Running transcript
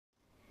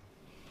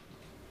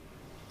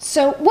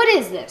So what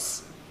is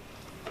this?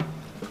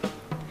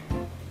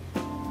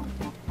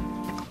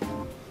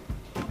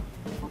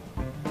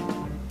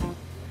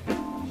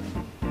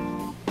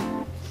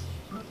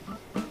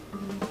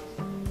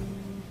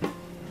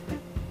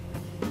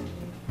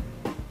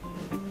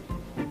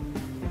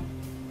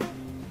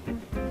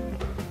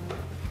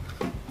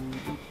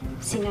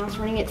 See, now it's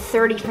running at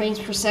 30 frames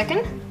per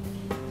second.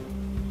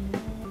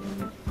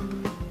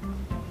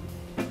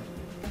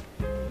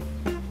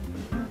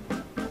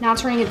 Now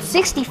it's running at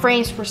 60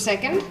 frames per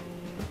second.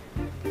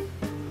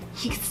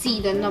 You can see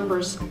the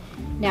numbers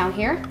down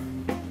here.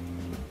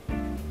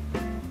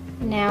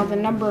 Now the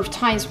number of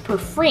times per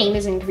frame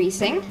is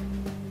increasing.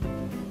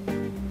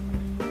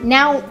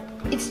 Now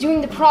it's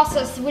doing the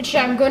process which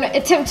I'm going to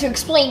attempt to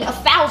explain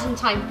 1,000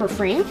 times per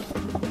frame.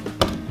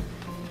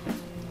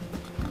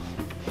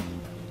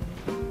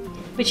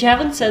 But you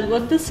haven't said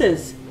what this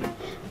is.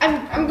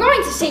 I'm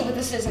going to say what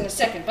this is in a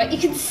second, but you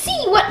can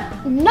see what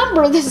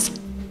number this is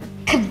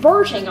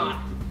converging on.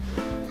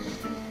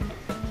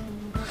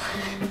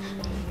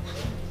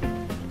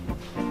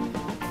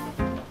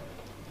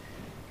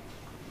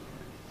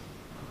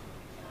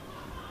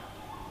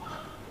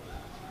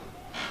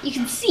 You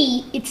can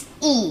see it's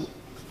E.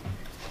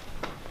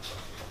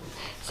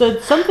 So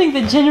it's something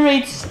that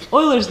generates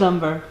Euler's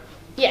number.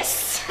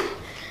 Yes.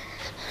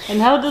 And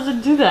how does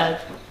it do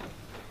that?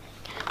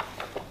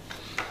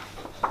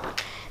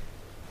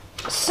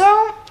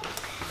 So,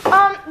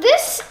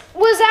 this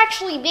was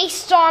actually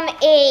based on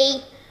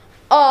a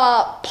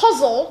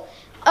puzzle.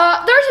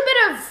 There's a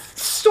bit of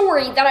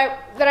story that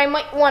I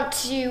might want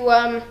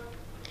to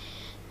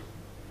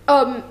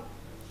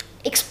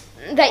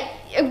that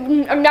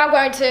I'm now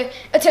going to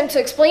attempt to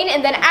explain,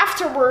 and then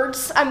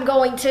afterwards I'm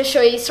going to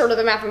show you sort of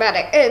the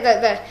mathematic,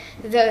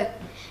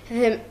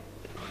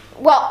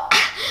 well,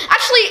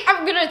 actually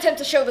I'm going to attempt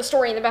to show the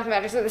story and the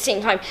mathematics at the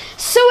same time.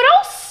 So it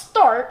all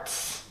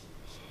starts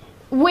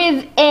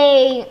with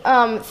a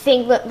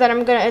thing that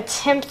I'm going to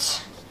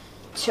attempt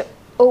to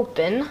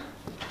open.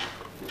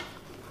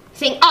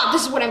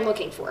 This is what I'm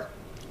looking for.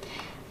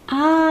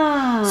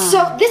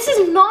 So this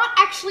is not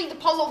actually the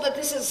puzzle that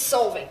this is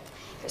solving.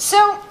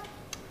 So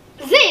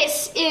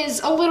this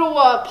is a little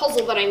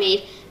puzzle that I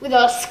made with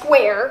a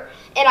square,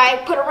 and I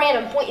put a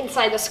random point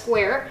inside the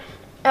square.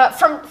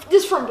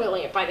 This is from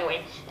Brilliant, by the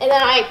way. And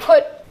then I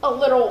put a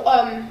little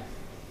and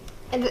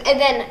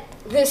then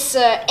this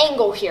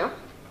angle here.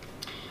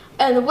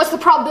 And what's the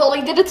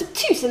probability that it's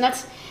obtuse? And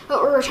that's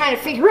what we're trying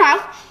to figure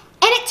out.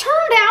 And it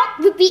turned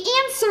out that the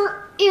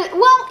answer is,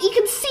 well, you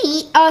can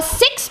see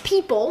 6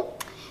 people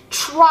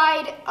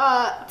tried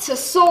to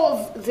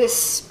solve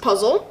this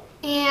puzzle,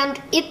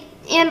 and a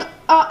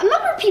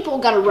number of people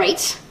got it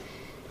right.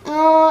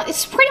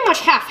 It's pretty much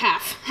half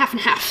and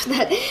half,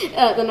 that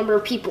the number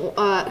of people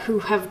who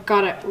have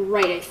got it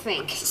right, I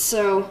think.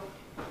 So,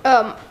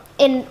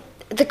 and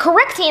the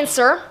correct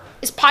answer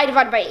is pi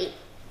divided by 8.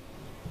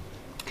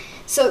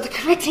 So the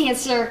correct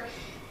answer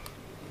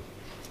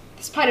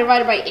is pi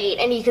divided by 8,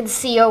 and you can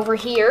see over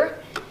here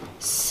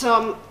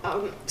some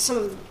of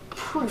the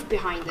proof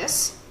behind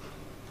this.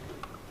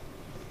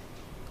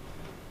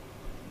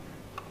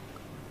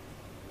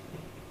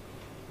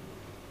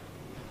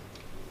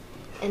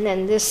 And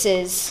then that's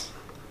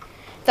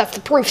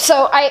the proof.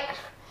 So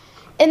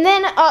and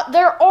then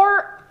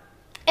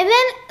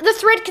the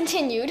thread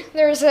continued.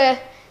 There's a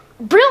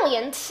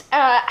Brilliant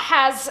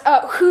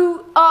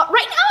who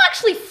right now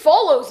actually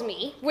follows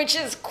me, which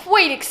is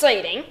quite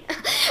exciting.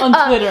 On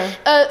Twitter.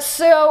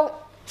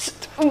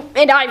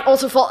 And I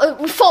also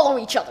follow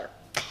each other.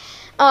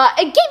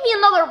 It gave me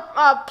another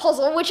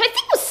puzzle, which I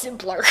think was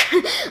simpler.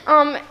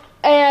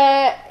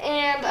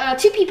 And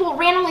 2 people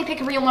randomly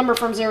pick a real number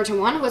from 0 to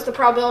 1. What's the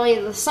probability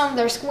that the sum of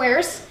their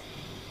squares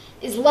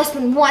is less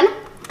than 1? And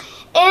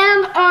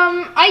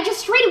I just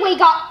straight away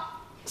got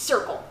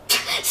circle.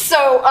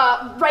 So,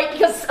 right,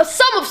 because a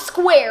sum of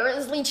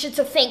squares leads you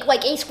to think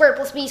like a squared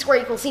plus b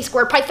squared equals c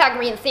squared,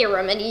 Pythagorean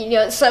theorem, and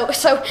so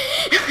that's the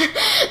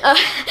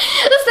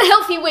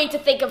healthy way to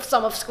think of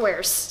sum of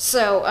squares.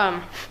 So,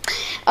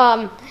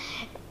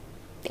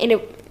 in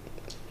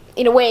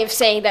a way of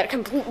saying that,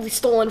 completely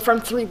stolen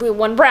from 3 Blue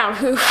 1 Brown,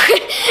 who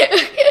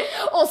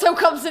also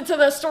comes into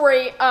the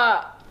story.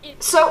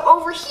 So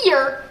over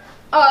here,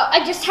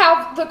 I just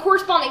have the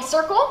corresponding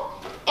circle,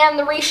 and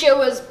the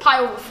ratio is pi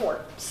over 4.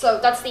 So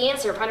that's the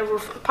answer, pi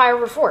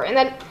over 4. And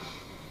then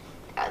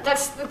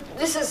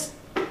this is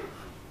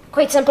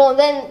quite simple. And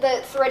then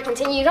the thread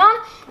continued on.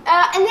 And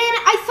then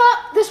I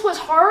thought this was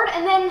hard,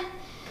 and then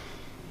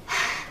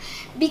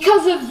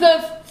because of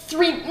the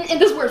 3,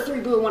 and this is where 3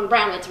 Blue 1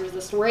 Brown enters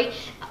the story.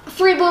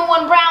 3 Blue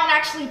 1 Brown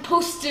actually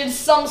posted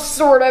some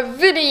sort of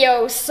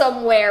video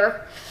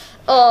somewhere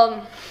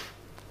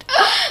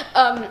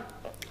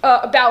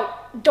about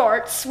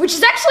darts, which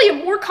is actually a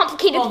more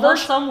complicated version. Not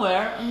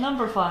somewhere, a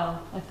number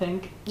file, I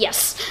think.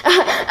 Yes,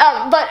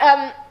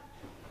 but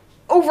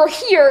over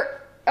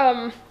here,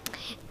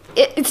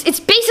 it's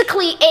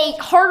basically a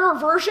harder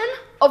version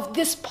of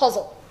this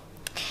puzzle.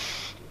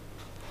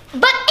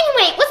 But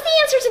anyway, what's the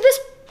answer to this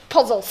puzzle?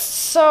 puzzle.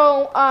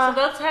 So So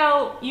that's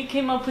how you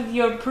came up with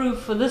your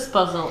proof for this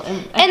puzzle,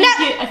 and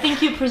I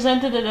think you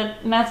presented it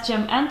at Math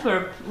Jam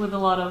Antwerp with a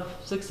lot of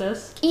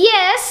success.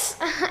 yes,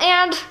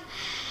 and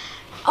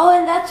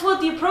And that's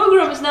what your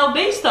program is now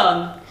based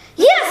on.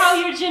 yes, How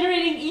you're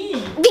generating E.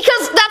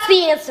 because that's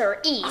the answer,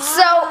 E.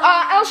 So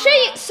I'll show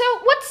you. So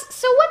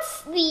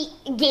what's the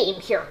game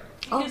here?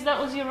 Because that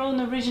was your own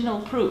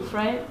original proof,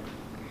 right?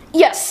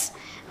 Yes,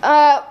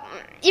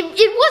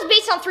 it was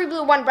based on 3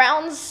 blue 1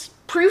 browns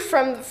proof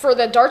for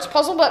the darts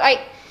puzzle, but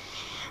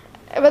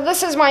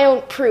this is my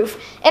own proof.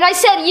 And I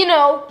said, you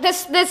know,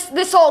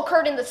 this all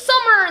occurred in the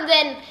summer, and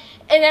then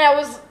I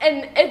was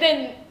and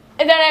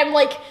then I'm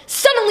like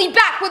suddenly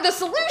back with the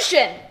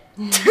solution.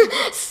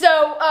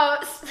 So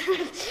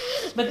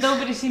But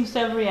nobody seems to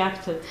have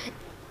reacted.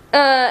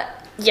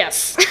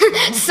 yes.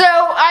 So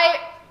I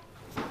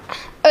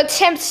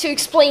attempt to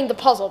explain the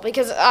puzzle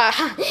because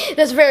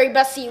this very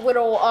messy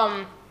little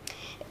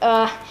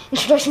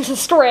introduction to the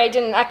story. I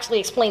didn't actually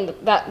explain the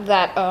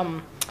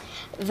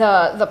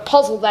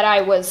puzzle that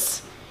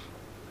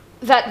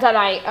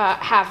I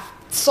have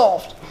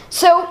solved.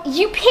 So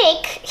you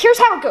pick. Here's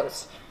how it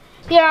goes.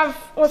 You have,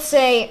 let's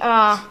say,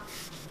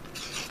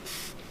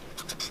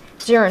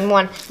 0 and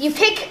 1. You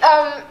pick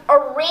a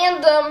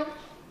random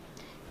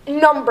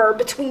number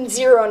between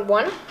 0 and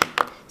 1.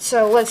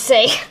 So let's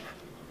say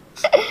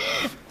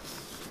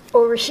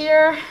over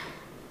here,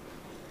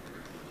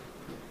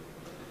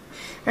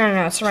 I don't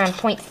know, it's around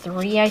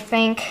 0.3, I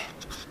think.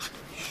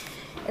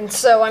 And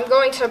so I'm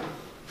going to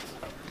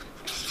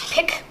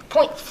pick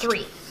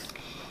 0.3.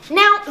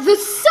 Now, the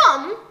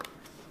sum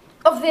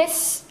of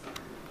this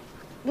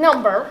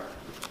number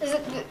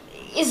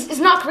is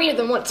not greater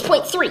than 1. It's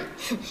 0.3.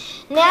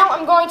 Now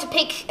I'm going to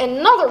pick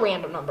another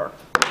random number.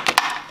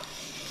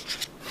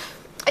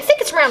 I think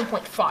it's around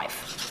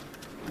 0.5.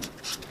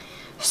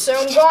 So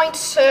I'm going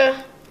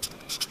to,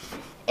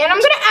 and I'm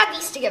going to add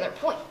these together,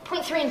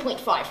 0.3 and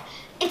 0.5.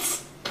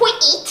 It's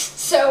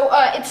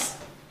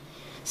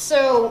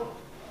 0.8,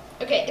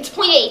 okay, it's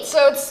 0.8,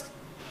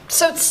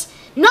 so it's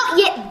not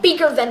yet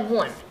bigger than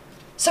 1.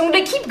 So I'm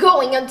going to keep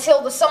going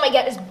until the sum I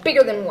get is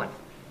bigger than 1.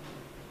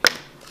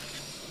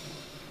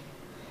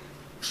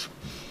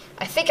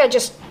 I think I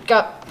just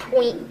got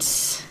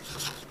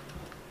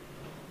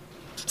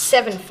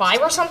 0.75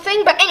 or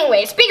something, but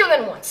anyway, it's bigger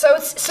than 1. So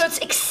it's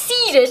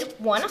exceeded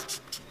 1,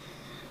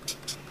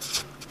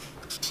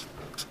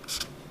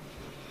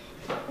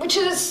 which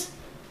is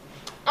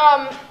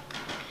what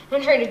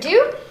I'm trying to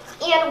do.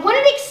 And when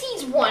it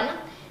exceeds 1,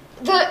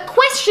 the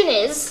question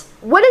is,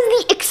 what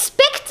is the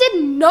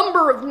expected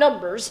number of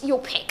numbers you'll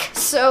pick?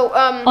 So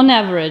on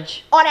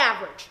average. On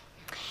average,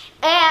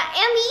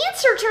 and the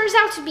answer turns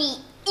out to be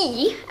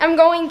E. I'm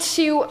going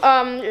to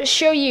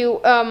show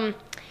you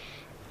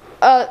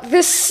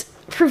this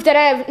proof that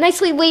I have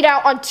nicely laid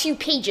out on 2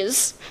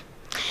 pages.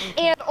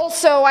 And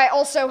also, I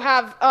also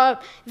have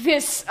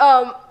this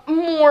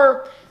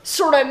more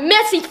sort of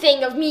messy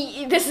thing of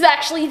me. This is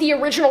actually the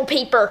original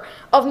paper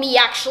of me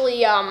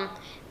actually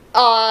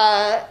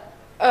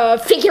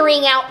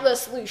figuring out the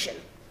solution.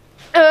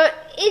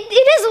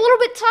 It is a little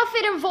bit tough.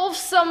 It involves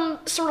some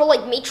sort of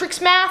like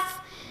matrix math,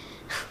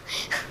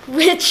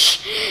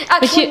 which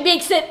actually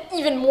makes it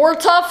even more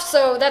tough.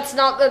 So that's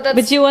not.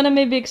 But do you want to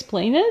maybe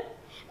explain it?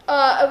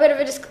 A bit of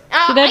a Should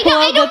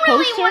I don't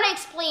really want to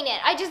explain it.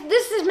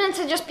 This is meant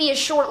to just be a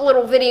short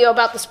little video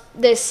about this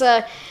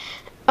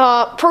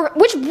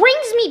which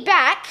brings me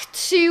back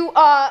to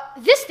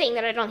this thing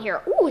that I've done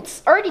here. Ooh,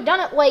 it's already done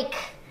it like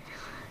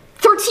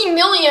 13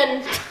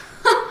 million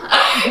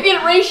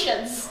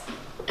iterations.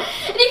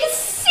 And you can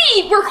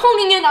see we're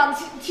honing in on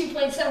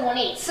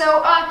 2.718.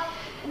 So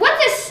what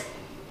this...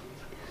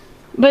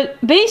 But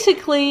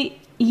basically,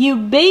 you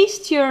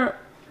based your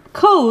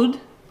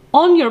code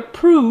on your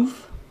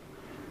proof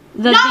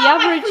that the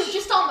average... Proof,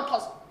 just on the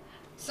puzzle.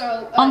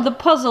 So on the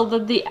puzzle,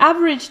 that the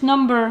average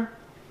number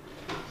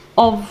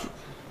of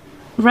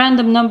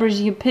random numbers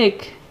you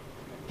pick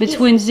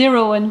between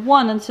 0 and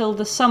 1 until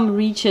the sum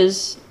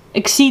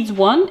exceeds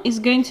 1 is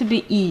going to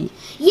be E.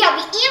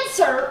 Yeah, the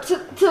answer to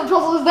the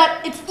puzzle is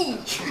that it's E.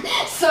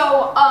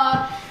 So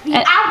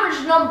the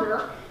average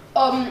number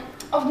of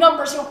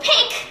numbers you'll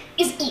pick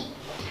is E.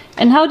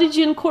 And how did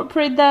you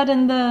incorporate that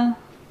in the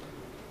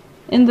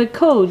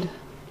code?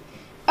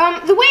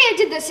 The way I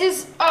did this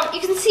is, you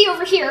can see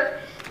over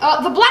here,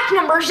 the black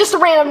number is just a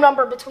random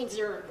number between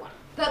 0 and 1.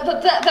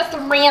 That's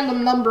the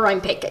random number I'm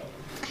picking.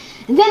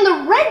 And then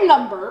the red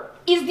number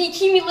is the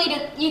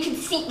accumulated, you can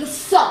see the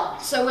sum.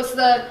 So it's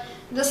the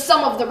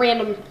sum of the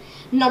random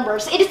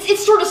numbers.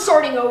 It's sort of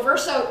sorting over,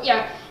 so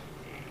yeah.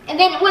 And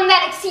then when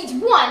that exceeds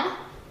 1,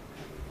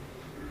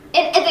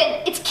 and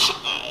then it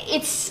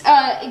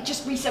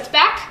just resets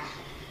back.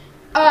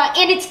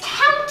 And it's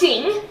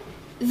counting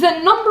the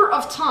number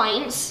of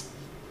times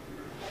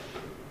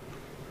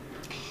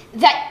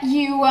that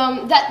you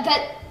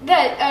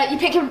you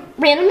pick a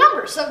random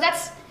number. So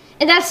that's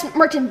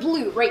marked in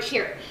blue right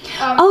here.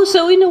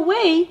 So in a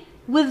way,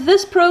 with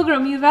this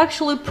program, you've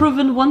actually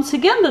proven once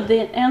again that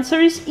the answer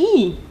is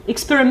E,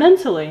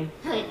 experimentally.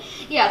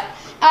 Yes.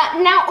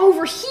 Now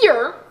over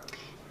here,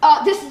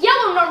 this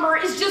yellow number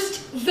is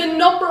just the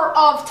number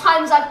of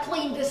times I've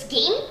played this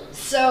game.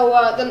 So,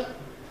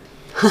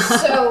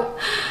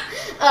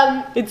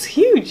 It's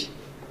huge.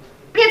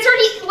 It's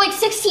already like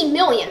 16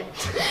 million.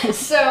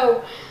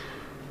 So,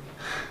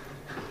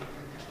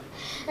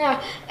 you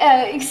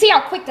can see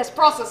how quick this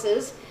process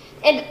is.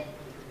 And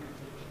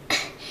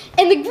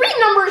the green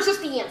number is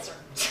just the answer.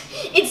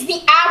 It's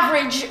the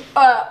average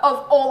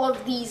of all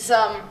of these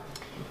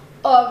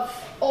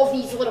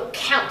little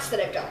counts that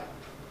I've done.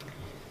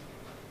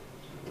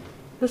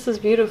 This is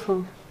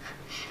beautiful.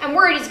 I'm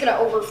worried it's gonna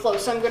overflow,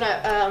 so I'm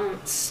gonna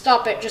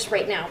stop it just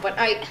right now.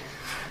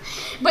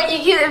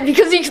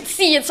 Because you can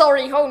see it's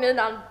already honed in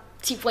on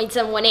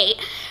 2.718.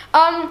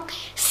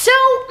 So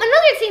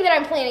another thing that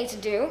I'm planning to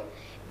do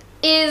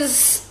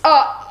is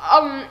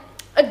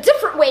a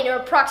different way to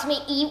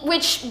approximate E,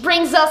 which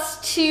brings us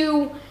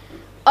to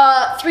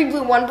 3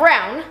 blue, 1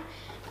 brown.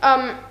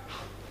 I'm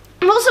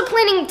also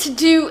planning to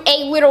do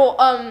a little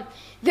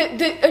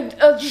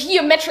a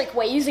geometric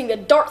way using the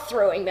dart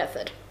throwing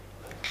method.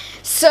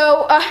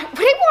 So what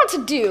I want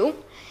to do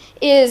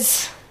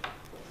is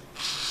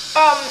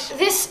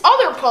this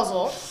other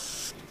puzzle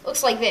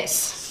looks like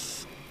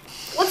this.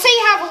 Let's say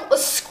you have a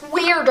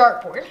square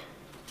dartboard,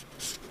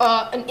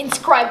 an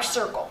inscribed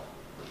circle.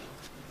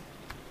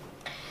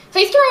 So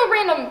you throw a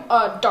random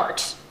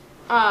dart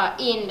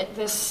in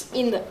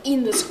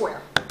the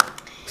square,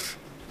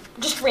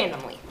 just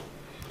randomly,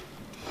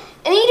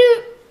 and you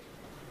do.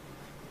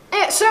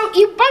 So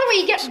you, by the way,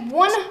 you get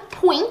 1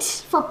 point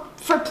for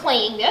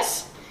playing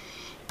this,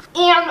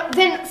 and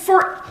then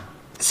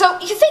so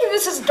you can think of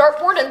this as a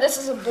dartboard and this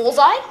is a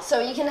bullseye. So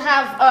you can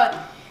have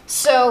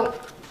so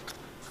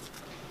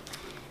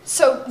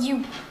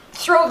you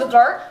throw the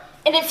dart,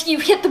 and if you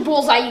hit the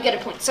bullseye, you get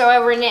a point. So I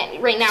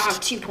right now have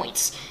 2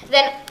 points.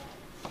 Then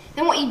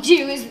what you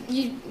do is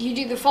you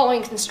do the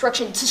following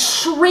construction to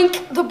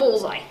shrink the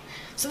bullseye.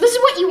 So this is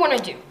what you want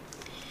to do.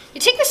 You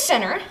take the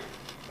center,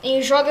 and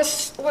you draw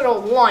this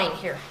little line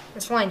here,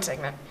 this line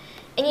segment.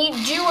 And you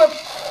do a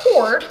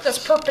chord that's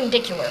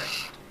perpendicular,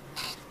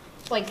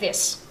 like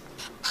this.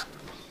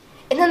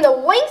 And then the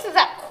length of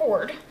that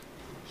chord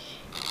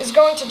is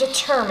going to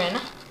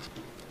determine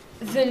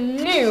the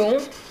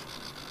new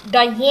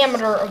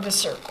diameter of the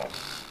circle.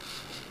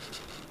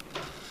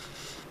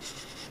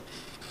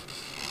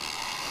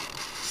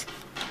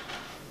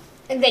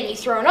 And then you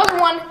throw another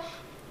one.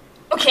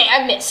 Okay,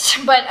 I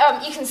missed, but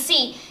you can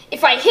see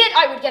if I hit,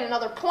 I would get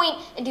another point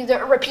and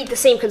repeat the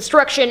same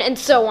construction and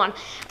so on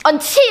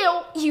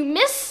until you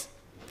miss,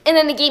 and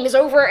then the game is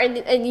over,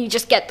 and you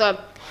just get the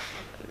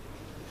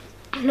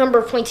number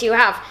of points you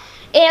have.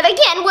 And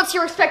again, what's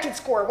your expected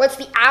score? What's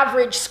the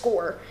average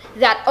score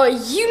that a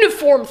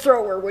uniform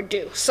thrower would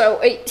do?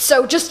 So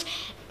just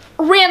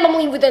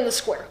randomly within the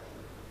square.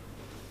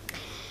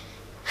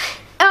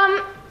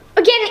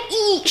 Again,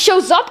 E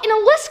shows up in a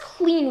less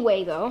clean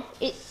way, though.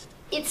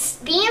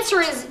 The answer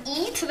is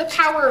E to the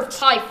power of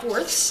pi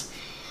fourths.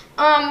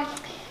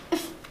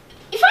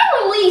 If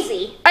I were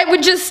lazy, I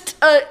would just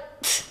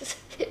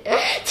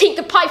take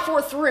the pi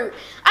fourth root.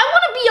 I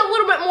want to be a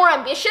little bit more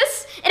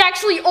ambitious and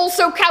actually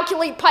also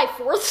calculate pi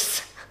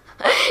fourths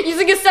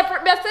using a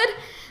separate method.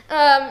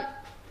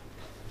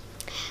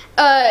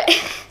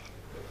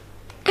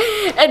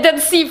 And then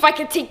see if I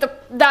can take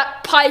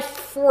that pi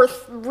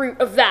fourth root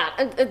of that,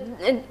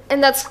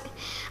 and that's,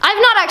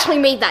 I've not actually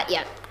made that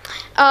yet.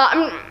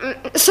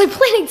 So I'm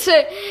planning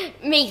to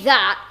make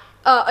that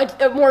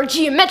a more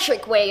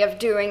geometric way of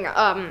doing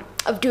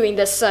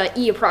this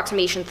E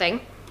approximation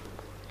thing.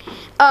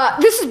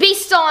 This is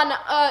based on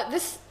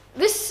this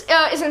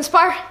is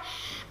inspired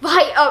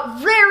by a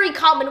very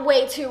common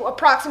way to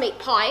approximate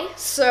pi.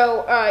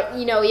 So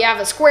you have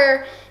a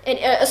square and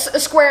a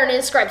square and an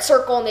inscribed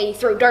circle, and then you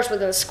throw darts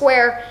within the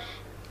square,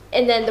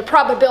 and then the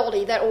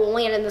probability that it will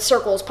land in the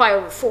circle is pi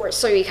over 4.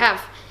 So you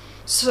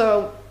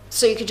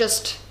could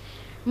just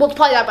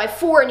multiply that by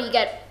 4 and you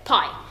get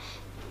pi.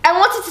 I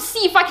wanted to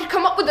see if I could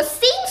come up with the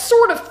same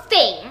sort of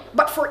thing,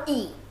 but for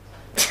E.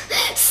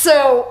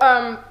 So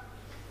right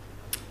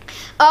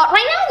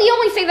now the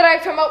only thing that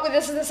I've come up with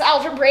is this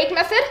algebraic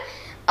method.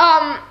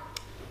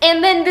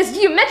 And then this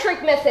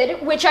geometric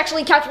method, which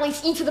actually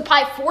calculates E to the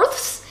pi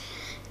fourths.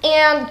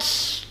 And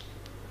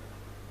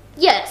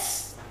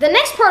yes, the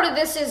next part of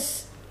this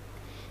is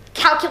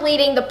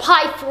calculating the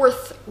pi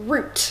fourth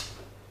root.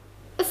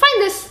 If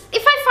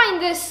I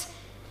find this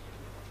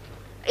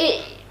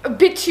a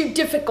bit too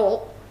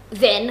difficult,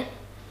 then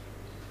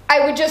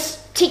I would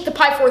just take the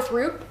pi fourth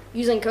root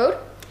using code.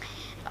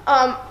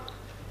 If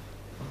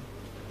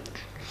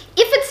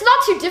it's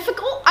not too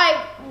difficult,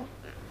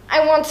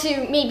 I want to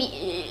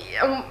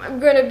I'm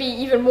going to be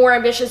even more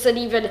ambitious and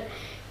even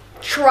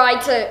try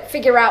to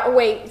figure out a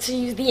way to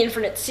use the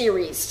infinite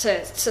series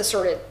to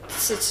sort of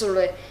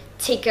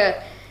take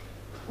a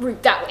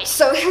route that way.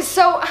 So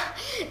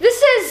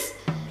this is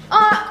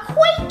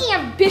quite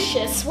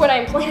ambitious what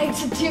I'm planning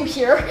to do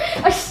here.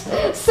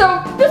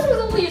 So this was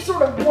only a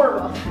sort of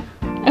warm-up.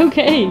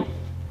 Okay.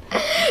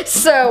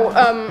 So,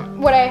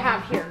 what I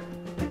have here